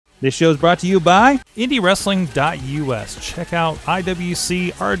This show is brought to you by IndyWrestling.us. Check out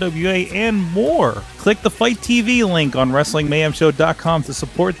IWC, RWA, and more. Click the Fight TV link on WrestlingMayhemShow.com to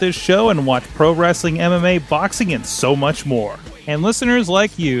support this show and watch pro wrestling, MMA, boxing, and so much more. And listeners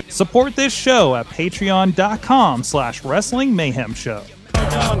like you, support this show at Patreon.com/WrestlingMayhemShow.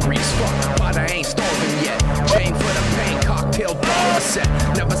 Hungry as fuck, but I ain't starving yet. Chain for the pain, cocktail bar set.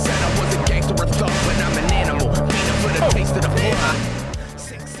 Never said I was a gangster or thug, but I'm an animal. Beating for the taste of the floor.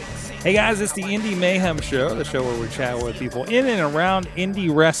 Hey guys, it's the Indy Mayhem Show, the show where we chat with people in and around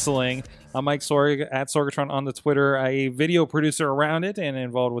indie wrestling. I'm Mike Sorg at Sorgatron on the Twitter, a video producer around it and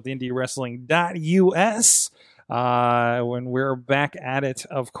involved with IndyWrestling.us. When we're back at it,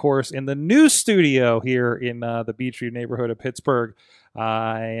 of course, in the new studio here in the Beachview neighborhood of Pittsburgh.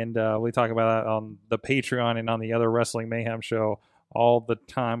 And we talk about that on the Patreon and on the other Wrestling Mayhem Show all the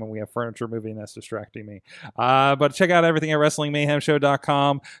time, and we have furniture moving that's distracting me. But check out everything at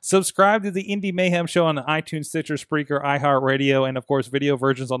WrestlingMayhemShow.com. Subscribe to the Indie Mayhem Show on the iTunes, Stitcher, Spreaker, iHeartRadio, and of course video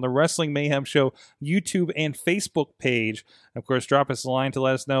versions on the Wrestling Mayhem Show YouTube and Facebook page. Of course, drop us a line to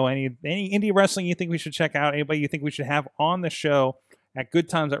let us know any indie wrestling you think we should check out, anybody you think we should have on the show at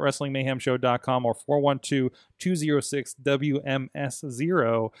goodtimes at WrestlingMayhemShow.com or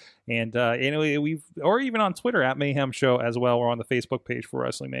 412-206-WMS0. And anyway, or even on Twitter at Mayhem Show as well, or on the Facebook page for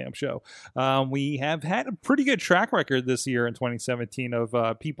Wrestling Mayhem Show. We have had a pretty good track record this year in 2017 of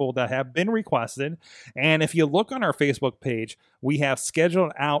people that have been requested. And if you look on our Facebook page, we have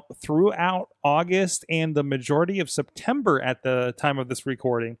scheduled out throughout August and the majority of September at the time of this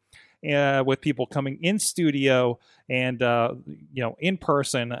recording. With people coming in studio and in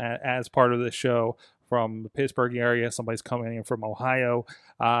person as part of the show from the Pittsburgh area. Somebody's coming in from Ohio.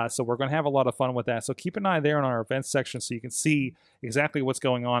 So we're going to have a lot of fun with that. So keep an eye there in our events section so you can see exactly what's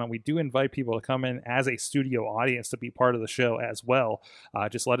going on. And we do invite people to come in as a studio audience to be part of the show as well.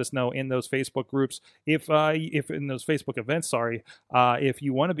 Just let us know in those Facebook groups, if in those Facebook events, if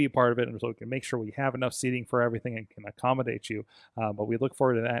you want to be a part of it, and so we can make sure we have enough seating for everything and can accommodate you. But we look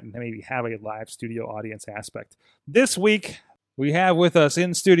forward to that and maybe have a live studio audience aspect. This week, we have with us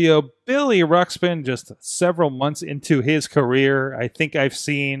in studio Billy Ruxpin, just several months into his career. I think I've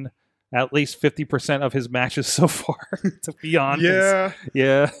seen at least 50% of his matches so far, to be honest.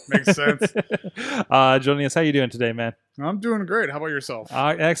 Yeah. Makes sense. Joining us, how you doing today, man? I'm doing great. How about yourself?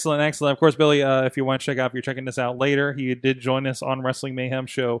 Excellent. Of course, Billy, if you want to check out, if you're checking this out later, he did join us on Wrestling Mayhem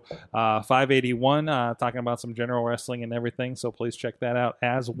Show 581, talking about some general wrestling and everything. So please check that out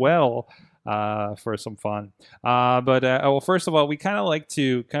as well for some fun. But first of all, we kind of like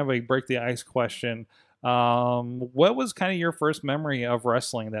to break the ice question. What was kind of your first memory of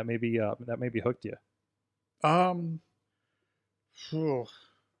wrestling that maybe hooked you?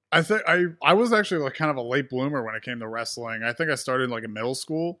 I think I was actually like kind of a late bloomer when it came to wrestling. I think I started like in middle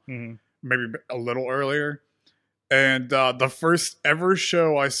school, maybe a little earlier. And the first ever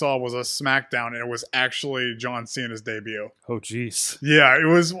show I saw was a SmackDown, and it was actually John Cena's debut. Oh, jeez. Yeah, it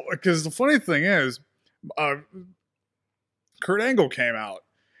was, because the funny thing is, Kurt Angle came out.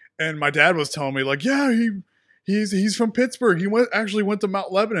 And my dad was telling me, like, yeah, he's from Pittsburgh. He went to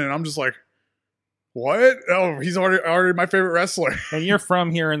Mount Lebanon. And I'm just like, what? Oh, he's already my favorite wrestler. And you're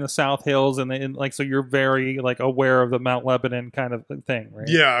from here in the South Hills, and so you're very like aware of the Mount Lebanon kind of thing, right?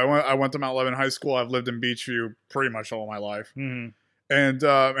 Yeah, I went to Mount Lebanon High School. I've lived in Beachview pretty much all my life. Mm-hmm. And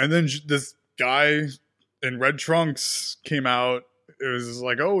then this guy in red trunks came out. It was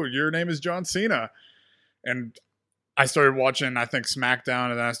like, oh, your name is John Cena, and I started watching, I think, SmackDown,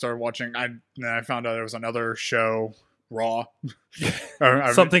 and then I started watching. Then I found out there was another show, Raw.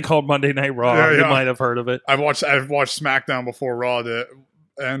 Something called Monday Night Raw. Yeah. You might have heard of it. I've watched SmackDown before Raw did,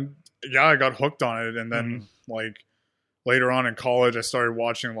 and yeah, I got hooked on it. And then like later on in college, I started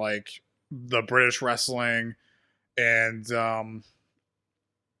watching like the British wrestling, and the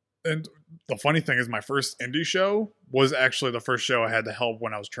funny thing is, my first indie show was actually the first show I had to help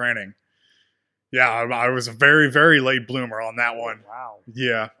when I was training. Yeah, I was a very, very late bloomer on that one. Wow.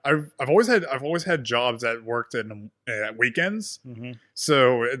 Yeah, I've always had jobs that worked at weekends,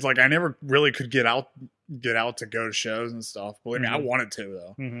 so it's like I never really could get out to go to shows and stuff. Believe me, I wanted to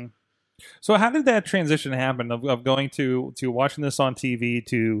though. Mm-hmm. So how did that transition happen of going to watching this on TV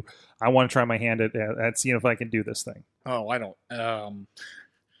to I want to try my hand at seeing if I can do this thing? Oh, I don't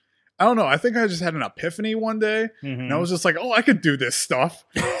know. I think I just had an epiphany one day, and I was just like, oh, I could do this stuff.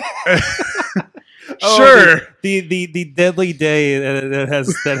 Sure. The deadly day that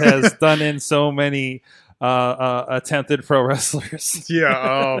has done in so many attempted pro wrestlers.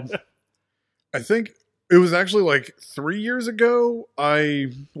 Yeah. I think it was actually like 3 years ago.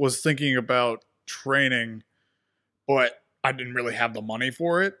 I was thinking about training, but I didn't really have the money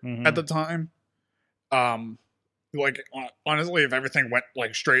for it at the time. Like honestly, if everything went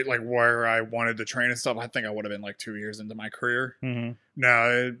like straight, like where I wanted to train and stuff, I think I would have been like 2 years into my career.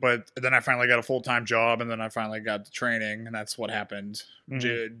 No, but then I finally got a full-time job, and then I finally got the training, and that's what happened.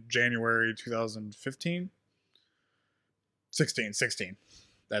 January 2015, 16.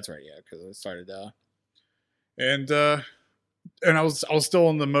 That's right, yeah, because it started. And I was still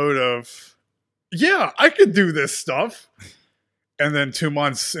in the mode of, yeah, I could do this stuff. And then 2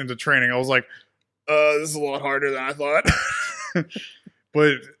 months into training, I was like, this is a lot harder than I thought.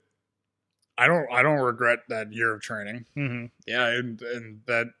 But I don't regret that year of training. Yeah, and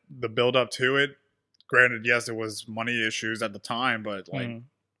that the build up to it. Granted, yes, it was money issues at the time, but like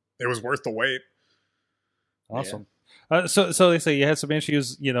it was worth the wait. Awesome. Yeah. So they say you had some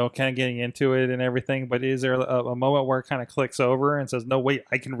issues, kind of getting into it and everything. But is there a moment where it kind of clicks over and says, "No, wait,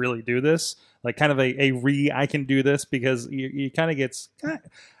 I can really do this"? Like kind of I can do this, because you kind of gets.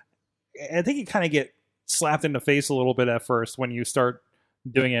 I think you kind of get slapped in the face a little bit at first when you start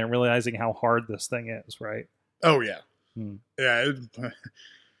doing it and realizing how hard this thing is, right? Oh, yeah. Yeah.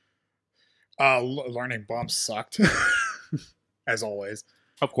 Learning bumps sucked, as always.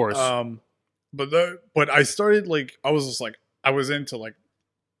 Of course. But I started, like, I was just like, I was into, like,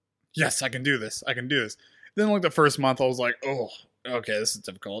 yes, I can do this. I can do this. Then, like, the first month, I was like, oh, okay, this is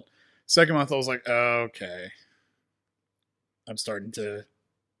difficult. Second month, I was like, okay. I'm starting to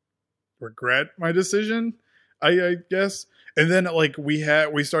regret my decision, I guess. And then like we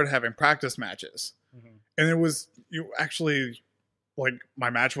started having practice matches, and it was like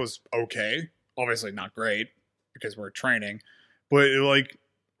my match was okay, obviously not great because we're training, but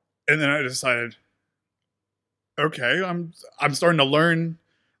and then I decided, okay, I'm starting to learn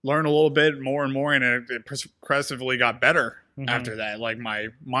a little bit more and more, and it progressively got better after that, like my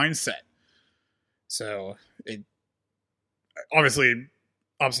mindset. So it obviously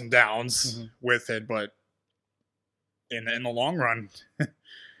ups and downs with it, but in the long run,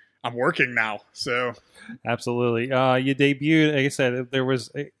 I'm working now. So absolutely, you debuted. Like I said,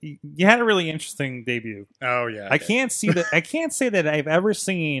 you had a really interesting debut. Oh yeah, I can't say that I've ever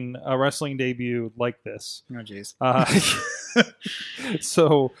seen a wrestling debut like this. Oh jeez.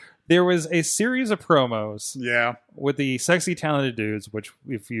 So there was a series of promos, with the sexy talented dudes. Which,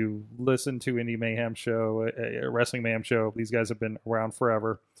 if you listen to Indy Mayhem show, Wrestling Mayhem show, these guys have been around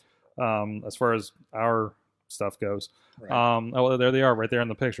forever. As far as our stuff goes, right. There they are, right there in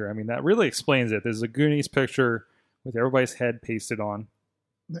the picture. I mean, that really explains it. There's a Goonies picture with everybody's head pasted on.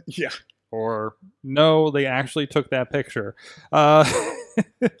 Yeah. Or no, they actually took that picture. But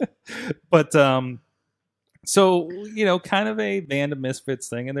so, kind of a band of misfits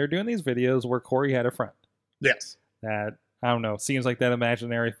thing, and they're doing these videos where Corey had a friend. Yes. That, I don't know, seems like that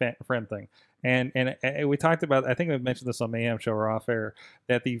imaginary friend thing. And we talked about, I think I mentioned this on Mayhem Show or off air,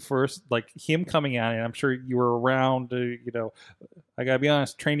 that the first, like, him coming out, and I'm sure you were around, I gotta be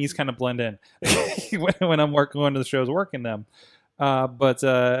honest, trainees kind of blend in when I'm going to the shows, working them. But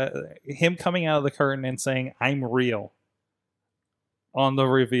him coming out of the curtain and saying, "I'm real," on the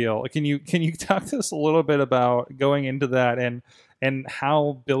reveal. Can you talk to us a little bit about going into that and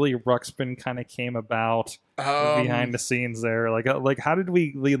how Billy Ruxpin kind of came about behind the scenes there? Like how did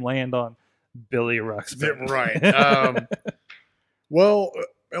we land on Billy Ruxpin? Right. Well,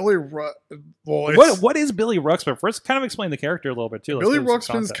 what is Billy Ruxpin? First, kind of explain the character a little bit too. Billy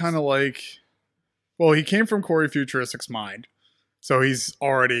Ruxpin's kind of like, well, he came from Corey Futuristic's mind, so he's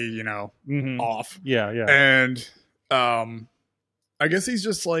already off. Yeah. And I guess he's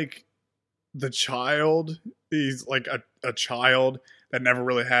just like the child. He's like a child that never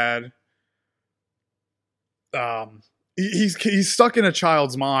really had. He's stuck in a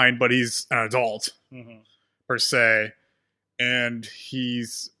child's mind, but he's an adult per se, and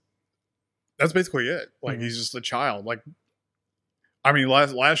that's basically it. Like he's just a child. Like, I mean,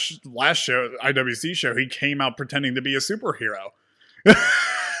 last show, IWC show, he came out pretending to be a superhero.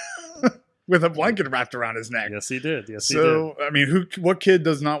 With a blanket wrapped around his neck. Yes, he did. So, I mean, what kid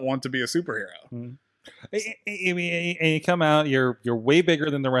does not want to be a superhero? And you come out, you're way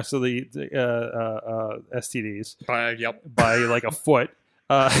bigger than the rest of the STDs. By like a foot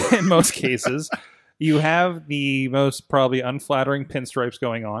in most cases. You have the most probably unflattering pinstripes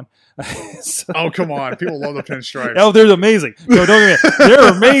going on. Oh, come on. People love the pinstripes. Oh, they're amazing. No, don't get me.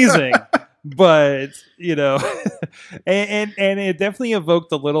 They're amazing. But, and it definitely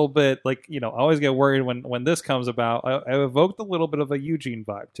evoked a little bit, like, I always get worried when this comes about. I evoked a little bit of a Eugene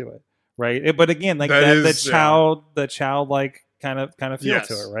vibe to it, right? But again, like the childlike kind of feel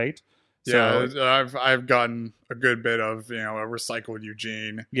to it, right? Yeah, so, I've gotten a good bit of a recycled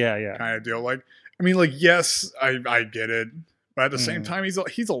Eugene, kind of deal. Like, I mean, like, yes, I get it, but at the same time, he's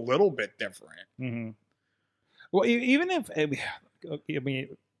a little bit different. Mm-hmm. Well, even if I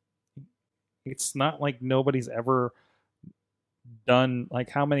mean, it's not like nobody's ever done like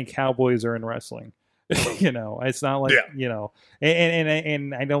how many cowboys are in wrestling. It's not like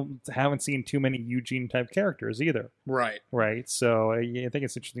and I haven't seen too many Eugene type characters either. Right. So I think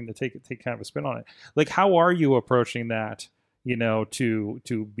it's interesting to take kind of a spin on it. Like, how are you approaching that?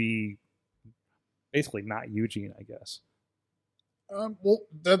 To be basically not Eugene, I guess. Well,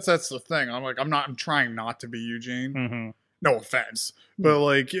 that's the thing. I'm trying not to be Eugene. Mm-hmm. No offense, but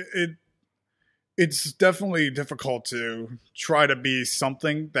like it's definitely difficult to try to be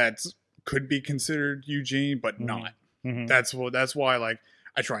something that could be considered Eugene, but not. Mm-hmm. That's why like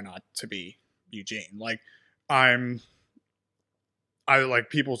I try not to be Eugene. Like I like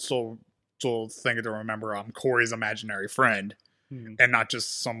people still think to remember I'm Corey's imaginary friend, and not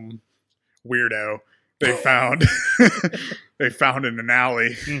just some weirdo they found in an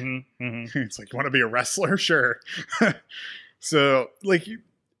alley. Mm-hmm. Mm-hmm. It's like, you want to be a wrestler? Sure. So like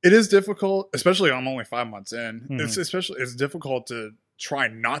it is difficult, especially I'm only 5 months in. Mm-hmm. It's difficult to try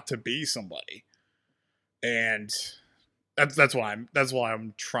not to be somebody, and that's why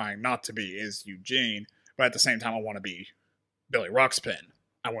I'm trying not to be is Eugene. But at the same time, I want to be Billy Ruxpin.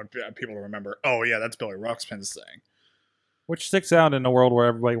 I want people to remember, oh yeah, that's Billy Ruxpin's thing, which sticks out in a world where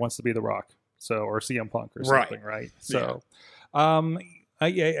everybody wants to be The Rock, or CM Punk or something, right? So,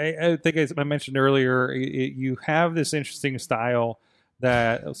 I think as I mentioned earlier, you have this interesting style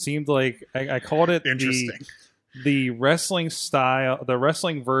that seemed like I called it interesting. The wrestling style, the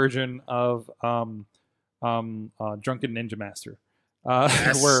wrestling version of Drunken Ninja Master,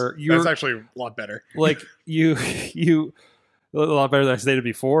 where that's actually a lot better. Like you a lot better than I stated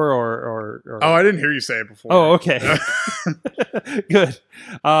before, or oh, I didn't hear you say it before. Oh, okay. Good.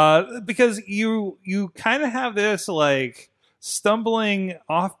 Because you kind of have this like stumbling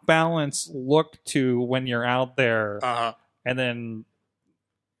off balance look to when you're out there, and then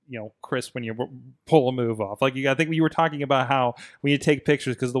crisp when you pull a move off. Like I think we were talking about how when you take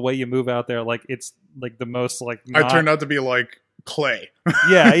pictures, because the way you move out there, like it's like the most like I turned out to be like clay.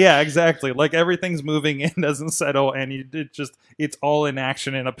 yeah, exactly. Like everything's moving in, doesn't settle, and it's all in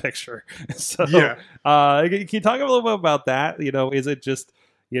action in a picture. So can you talk a little bit about that? Is it just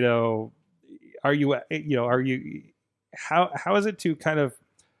are you how is it to kind of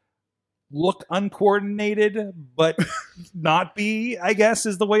look uncoordinated but not be, I guess,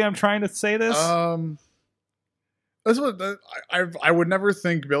 is the way I'm trying to say this. That's what I would never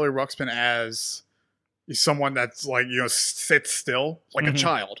think Billy Ruxpin as someone that's like sits still like a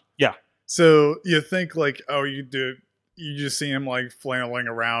child. Yeah. So you think like, oh, you just see him like flailing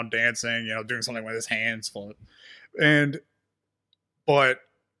around, dancing, doing something with his hands, but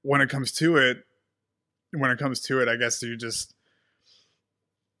when it comes to it, I guess you just.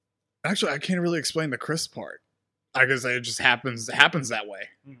 Actually, I can't really explain the crisp part. I guess it just happens that way.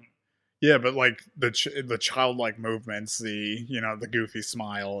 Mm-hmm. Yeah, but like the childlike movements, the goofy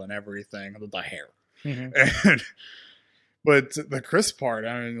smile and everything, the hair. Mm-hmm. But the crisp part,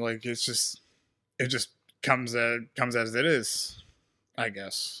 I mean, like it just comes as it is, I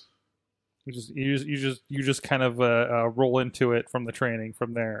guess. You just kind of roll into it from the training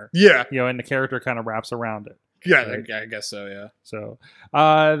from there. Yeah, and the character kind of wraps around it. Yeah, right? I guess so. Yeah. So,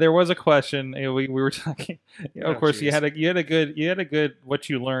 there was a question. We were talking. Of course, geez. you had a good what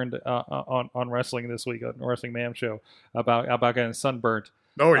you learned on wrestling this week on Wrestling Mayhem show about getting sunburnt.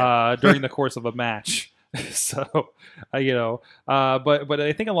 Oh yeah. During the course of a match. So, but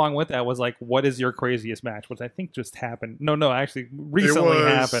I think along with that was like, what is your craziest match? Which I think just happened. No, actually recently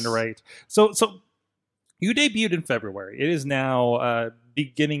happened. Right. So you debuted in February. It is now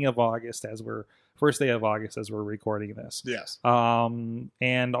beginning of August first day of August as we're recording this. Yes. And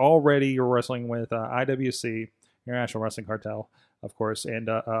already you're wrestling with IWC, International Wrestling Cartel, of course, and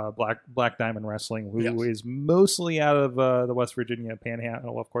Black Diamond Wrestling, who is mostly out of the West Virginia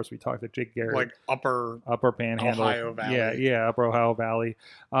Panhandle. Of course, we talked to Jake Garrett, like upper Panhandle, Ohio Valley. Yeah, upper Ohio Valley.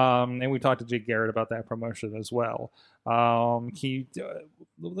 And we talked to Jake Garrett about that promotion as well. Can you?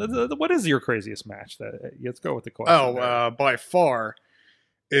 What is your craziest match? Let's go with the question. By far.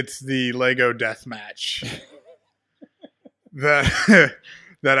 It's the Lego death match that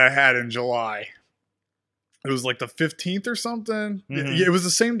I had in July. It was like the 15th or something. Mm-hmm. It was the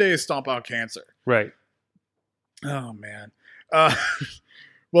same day as Stomp Out Cancer. Right. Oh, man.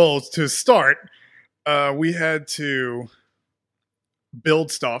 Well, to start, we had to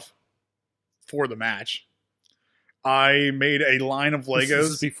build stuff for the match. I made a line of Legos. This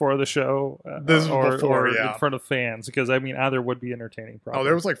is before the show, This is before, in front of fans, because I mean, either would be entertaining. Probably. Oh,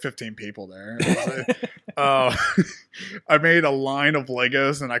 there was like 15 people there. I made a line of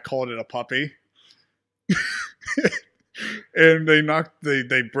Legos and I called it a puppy. And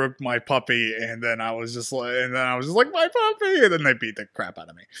they broke my puppy, and then I was just like, my puppy, and then they beat the crap out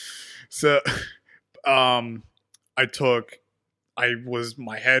of me. So,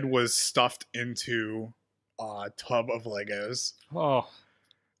 my head was stuffed into a tub of Legos. Oh,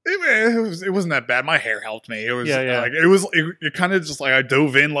 it wasn't that bad. My hair helped me. It was Yeah. it kind of just like I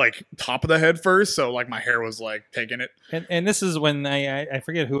dove in like top of the head first, so like my hair was like taking it. and this is when I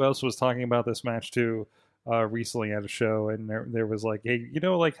forget who else was talking about this match too. Recently at a show, and there was like, hey, you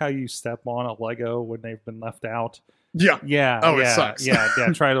know, like how you step on a Lego when they've been left out. Yeah. Oh, it sucks. Yeah.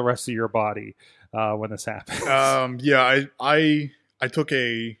 Try the rest of your body when this happens. I took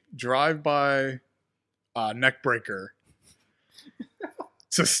a drive-by neck breaker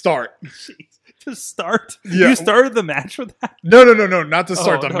to start. Jeez. To start? Yeah. You started the match with that? No, not to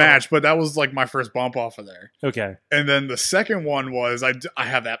start the match, but that was like my first bump off of there. Okay. And then the second one was I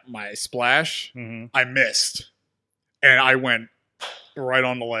have my splash. Mm-hmm. I missed, and I went right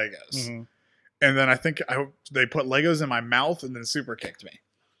on the Legos. Mm-hmm. And then I think they put Legos in my mouth and then super kicked me.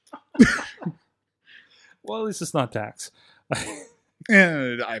 Well, at least it's not tax.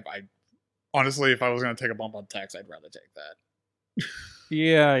 And I honestly, if I was going to take a bump on tax, I'd rather take that.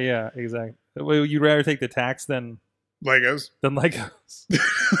 Yeah, exactly. Well, you'd rather take the tax than Legos.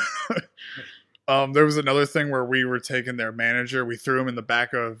 There was another thing where we were taking their manager. We threw him in the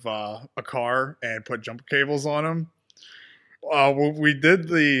back of a car and put jumper cables on him. We did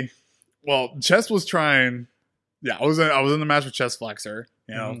Chess was trying. Yeah, I was in the match with Chess Flexor.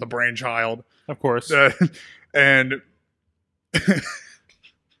 You know, the brainchild, of course, and.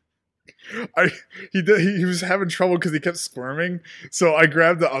 He was having trouble because he kept squirming, so I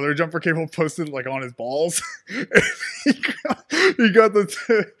grabbed the other jumper cable, posted like on his balls. he got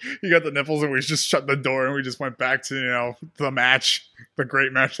the nipples, and we just shut the door and we just went back to the match, the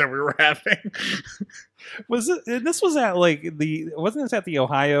great match that we were having. Wasn't this at the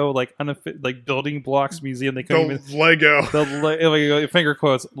Ohio building blocks museum? They couldn't even Lego finger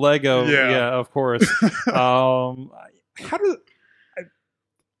quotes Lego. Yeah, of course.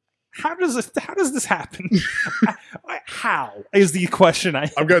 How does this happen? How is the question I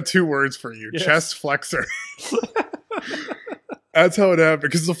have. I've got two words for you. Yes. Chest flexor. That's how it happened.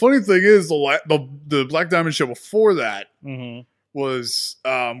 Because the funny thing is, the Black Diamond show before that was,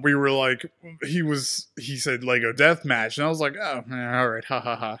 we were like, he said Lego Deathmatch, and I was like, oh, all right, ha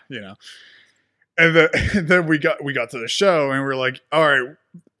ha ha, And then we got to the show, and we were like, all right,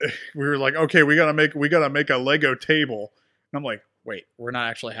 okay, we gotta make a Lego table, and I'm like, wait, we're not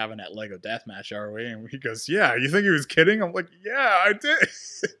actually having that Lego Deathmatch, are we? And he goes, yeah. You think he was kidding? I'm like, yeah, I did.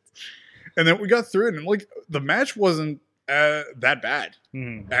 And then we got through it, and like the match wasn't that bad.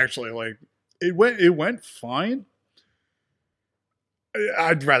 Actually, like it went fine.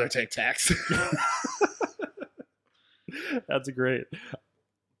 I'd rather take tax. That's great.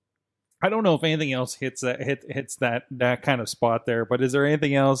 I don't know if anything else hits that kind of spot there, but is there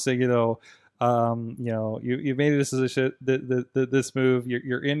anything else that, you made this this move.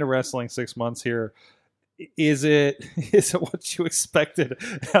 You're into wrestling 6 months here. Is it what you expected,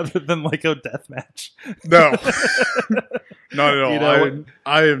 other than like a death match? No, not at all.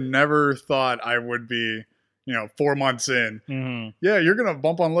 I have never thought I would be, 4 months in. Yeah, you're gonna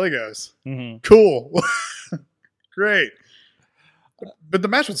bump on Legos. Cool, great. But the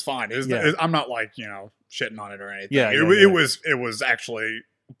match was fine. I'm not like shitting on it or anything. It was actually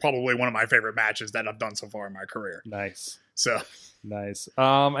probably one of my favorite matches that I've done so far in my career. Nice. So nice.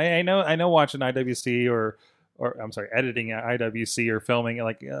 I know watching IWC or I'm sorry, editing IWC or filming,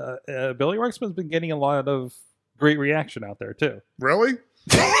 like Billy Ruxpin's been getting a lot of great reaction out there too. Really?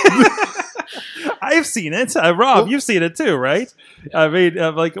 I've seen it. Rob, you've seen it too, right? I mean,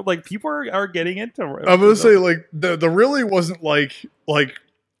 like people are getting into it. I'm gonna say like the really wasn't like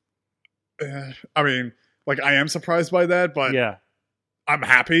I mean, like I am surprised by that, but yeah. I'm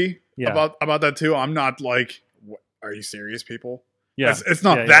happy about that too. I'm not like, are you serious, people? Yeah, it's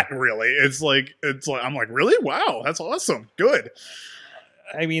not that really. It's like I'm like, really? Wow, that's awesome. Good.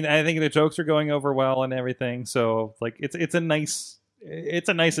 I mean, I think the jokes are going over well and everything. So like, it's a nice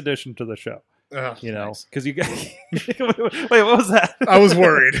addition to the show. Because you got wait, what was that? I was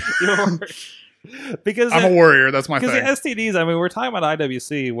worried. You were worried. Because I'm a warrior. That's my thing. Because the STDs. I mean, we're talking about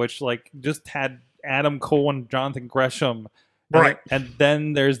IWC, which like just had Adam Cole and Jonathan Gresham. Right. And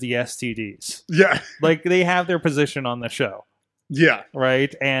then there's the STDs. Yeah. Like they have their position on the show. Yeah.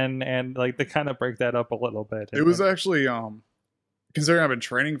 right? And like they kind of break that up a little bit. It was actually considering I've been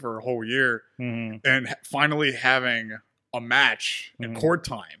training for a whole year and finally having a match in court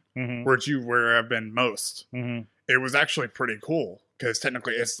time where I've been most. It was actually pretty cool because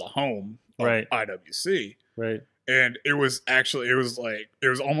technically it's the home of IWC. Right. And it was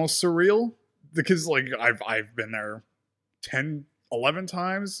almost surreal because like I've been there 10, 11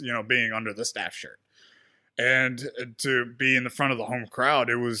 times, you know, being under the staff shirt. And to be in the front of the home crowd,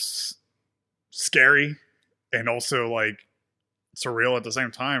 it was scary and also like surreal at the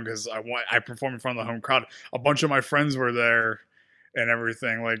same time because I performed in front of the home crowd. A bunch of my friends were there and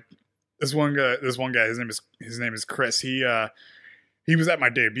everything. Like this one guy, his name is Chris. He was at my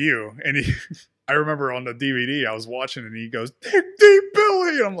debut and he I remember on the DVD I was watching and he goes, Deep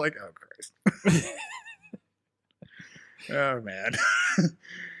Billy. And I'm like, oh Christ. Oh man.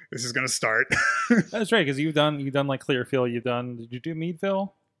 This is gonna start. That's right, because you've done like Clearfield. Did you do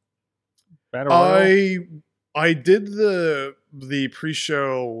Meadville? Battle Royal? I did the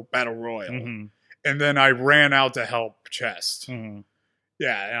pre-show Battle Royal, and then I ran out to help Chest.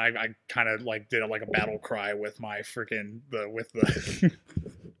 Yeah, and I kind of like did like a battle cry with my freaking with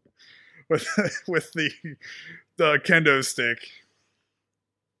the kendo stick.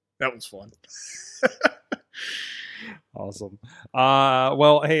 That was fun. Awesome.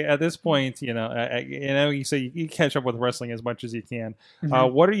 Well, hey, at this point, you know, you say you catch up with wrestling as much as you can.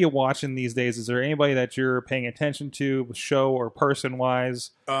 What are you watching these days? Is there anybody that you're paying attention to, show or person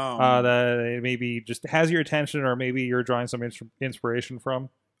wise, that maybe just has your attention, or maybe you're drawing some inspiration from?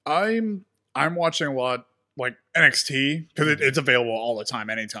 I'm watching a lot like NXT because it's available all the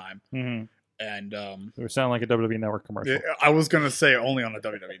time, anytime. And it would sound like a WWE Network commercial. I was gonna say only on the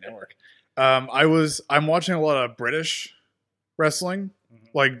WWE Network. I'm watching a lot of British wrestling,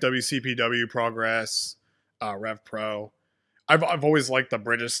 like WCPW, Progress, Rev Pro. I've always liked the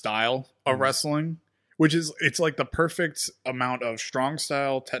British style of wrestling, which is it's like the perfect amount of strong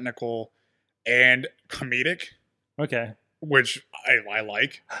style, technical, and comedic. Okay. Which I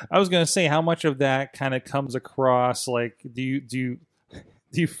like. I was gonna say, how much of that kind of comes across? Like, do you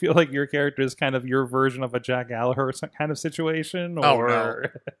feel like your character is kind of your version of a Jack Gallagher kind of situation? Or... Oh no.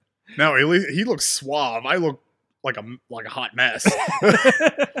 No, he looks suave. I look like a hot mess.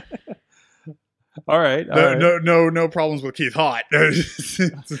 All right. No problems with Keith Hot. I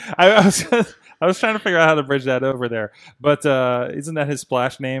was trying to figure out how to bridge that over there, but isn't that his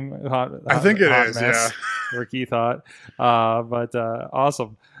splash name? I think it is. Mess, yeah, or Keith Hot. But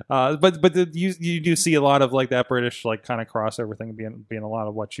awesome. But you do see a lot of like that British like kind of crossover thing being a lot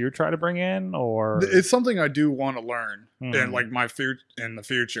of what you try to bring in, or it's something I do want to learn in like in the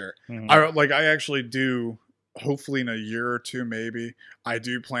future. I actually do. Hopefully in a year or two, maybe I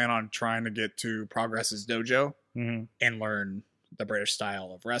do plan on trying to get to Progress's dojo and learn the British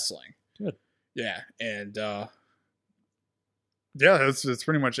style of wrestling. Good. Yeah, and yeah, that's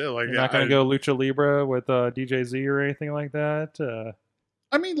pretty much it. Like, you're not gonna go Lucha Libre with DJ Z or anything like that.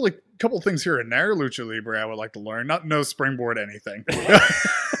 I mean, like a couple things here and there. Lucha Libre, I would like to learn. No springboard anything.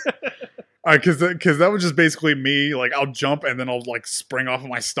 Because that was just basically me. Like I'll jump and then I'll like spring off of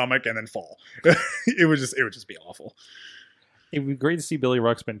my stomach and then fall. it would just be awful. It would be great to see Billy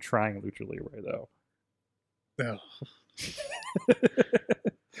Ruxpin trying Lucha Libre though. Oh.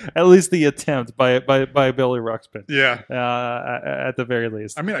 At least the attempt by Billy Ruxpin. Yeah. At the very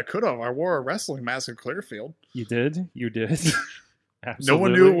least. I mean, I could have. I wore a wrestling mask in Clearfield. You did. Absolutely. No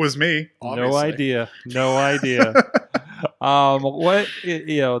one knew it was me. Obviously. No idea. What,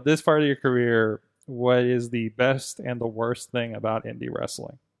 this part of your career, what is the best and the worst thing about indie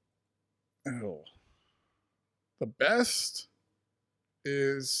wrestling? Oh, the best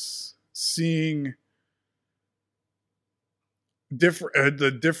is seeing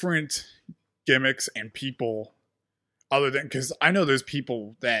the different gimmicks and people other than, because I know there's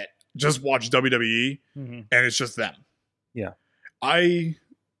people that just watch WWE and it's just them. Yeah. I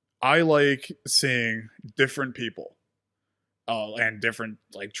like seeing different people and different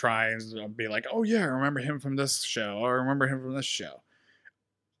like tries to be like, oh yeah, I remember him from this show, or I remember him from this show.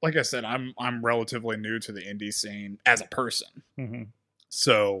 Like I said, I'm relatively new to the indie scene as a person,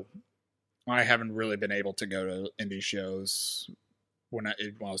 so I haven't really been able to go to indie shows when I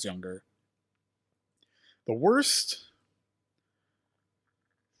was younger. The worst,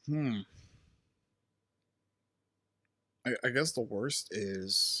 I guess the worst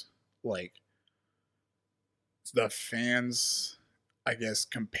is like the fans, I guess,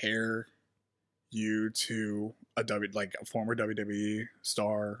 compare you to a former WWE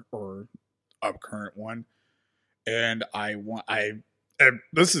star or a current one, and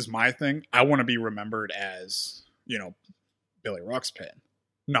this is my thing. I want to be remembered as, Billy Ruxpin,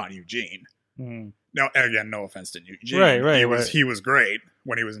 not Eugene. Mm-hmm. Now, again, no offense to Eugene. Right. He was great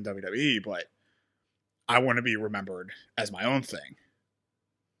when he was in WWE, but I want to be remembered as my own thing.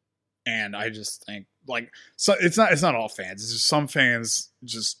 And I just think, like, so it's not all fans. It's just some fans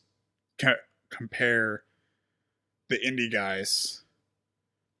just compare the indie guys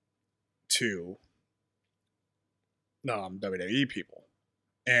to WWE people.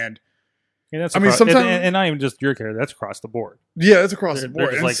 And that's I mean, sometimes, and not even just your character. That's across the board. Yeah, it's across the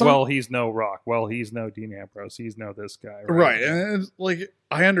board. It's like, well, he's no Rock. Well, he's no Dean Ambrose. He's no this guy. Right. And like,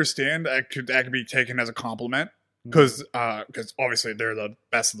 I understand that could be taken as a compliment because obviously they're the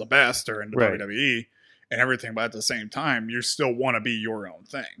best of the best or in the WWE and everything. But at the same time, you still want to be your own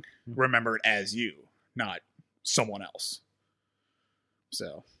thing, remembered as you, not someone else.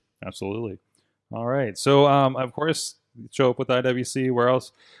 So, absolutely. All right. So, of course, show up with IWC. Where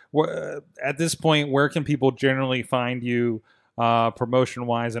else? At this point, where can people generally find you,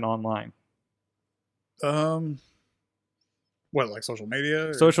 promotion-wise and online? What, like social media?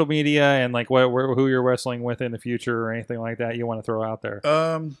 Or? Social media and like who you're wrestling with in the future or anything like that you want to throw out there.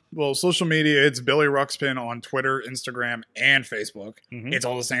 Well, social media, it's Billy Ruxpin on Twitter, Instagram, and Facebook. Mm-hmm. It's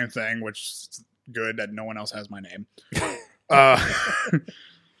all the same thing, which is good that no one else has my name.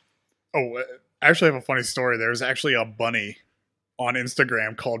 Actually, I have a funny story. There's actually a bunny on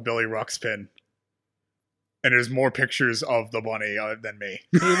Instagram called Billy Ruxpin. And there's more pictures of the bunny than me.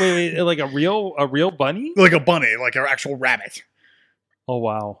 Wait, like a real bunny? Like a bunny, like an actual rabbit. Oh,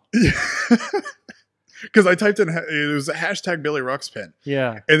 wow. Because I typed in, it was a hashtag Billy Ruxpin.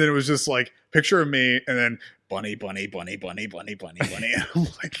 Yeah. And then it was just like, picture of me, and then bunny, bunny, bunny, bunny, bunny, bunny, bunny. And I'm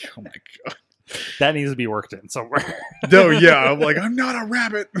like, oh my God. That needs to be worked in somewhere. No, yeah. I'm like, I'm not a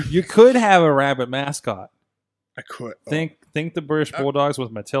rabbit. You could have a rabbit mascot. I could. Think the British Bulldogs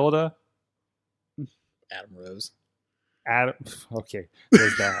with Matilda. Adam Rose. Okay,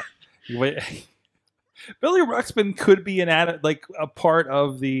 there's that. Billy Ruxpin could be a part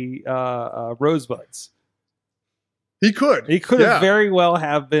of the Rosebuds. He could. He could have very well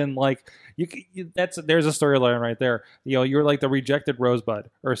have been like there's a storyline right there. You know, you're like the rejected Rosebud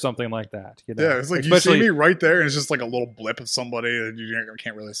or something like that. You know? Yeah, it's like you see me right there, and it's just like a little blip of somebody that you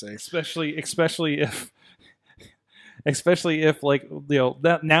can't really see. Especially if like, you know,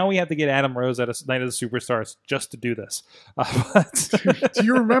 that now we have to get Adam Rose at a Night of the Superstars just to do this. Do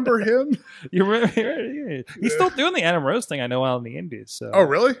you remember him? You remember? He's still doing the Adam Rose thing. I know out in the Indies. So. Oh,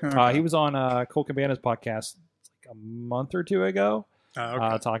 really? Okay. He was on Cole Cabana's podcast like a month or two ago.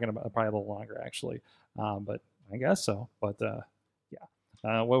 Okay. Talking about probably a little longer actually, but I guess so. But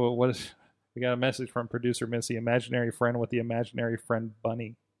yeah, what is? We got a message from producer Missy, imaginary friend with the imaginary friend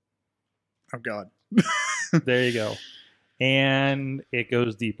bunny. Oh God. There you go. And it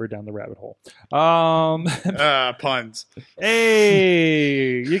goes deeper down the rabbit hole. Puns.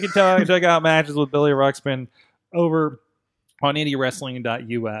 Hey, you can check out matches with Billy Ruxpin over on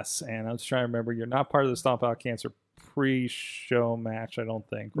IndieWrestling.us. And I was trying to remember, you're not part of the Stomp Out Cancer pre-show match, I don't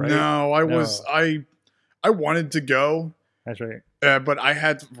think, right? No, was. I wanted to go. That's right. But I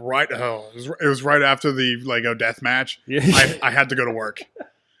had it was right after the Lego death match. Yeah. I had to go to work.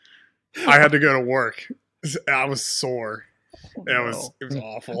 I was sore. It was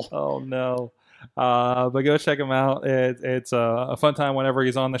awful. Oh no. But go check him out. It's a fun time whenever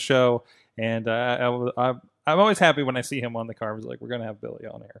he's on the show, and I'm always happy when I see him on the card. It's like, we're gonna have Billy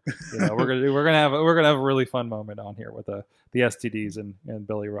on here. You know, we're gonna have a really fun moment on here with the STDs and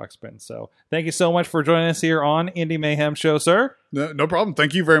Billy Ruxpin. So thank you so much for joining us here on Indie Mayhem Show, sir. No problem.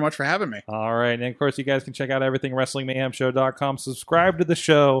 Thank you very much for having me. All right, and of course you guys can check out everything WrestlingMayhemShow.com. Subscribe to the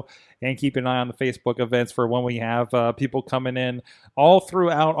show and keep an eye on the Facebook events for when we have people coming in all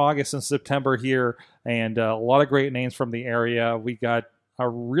throughout August and September here, and a lot of great names from the area. We got a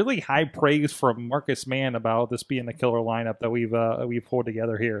really high praise from Marcus Mann about this being the killer lineup that we've pulled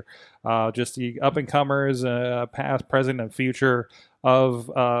together here. Just the up and comers, past, present, and future of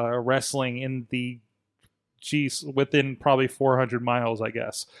wrestling in the within probably 400 miles, I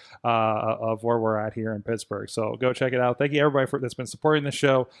guess, of where we're at here in Pittsburgh. So go check it out. Thank you everybody that's been supporting the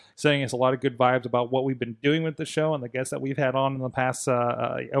show, sending us a lot of good vibes about what we've been doing with the show and the guests that we've had on in the past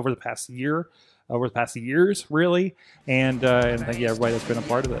over the past years, really. And thank you everybody that's been a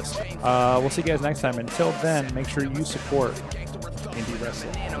part of this. We'll see you guys next time. Until then, make sure you support indie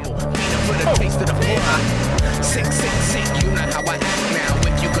wrestling. Sick, you know how I act now.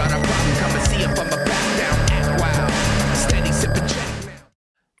 If you got a problem, come and see if I'm a back down. Act wild, steady sipping Jack now.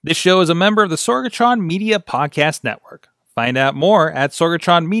 This show is a member of the Sorgatron Media Podcast Network. Find out more at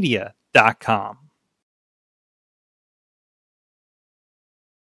sorgatronmedia.com.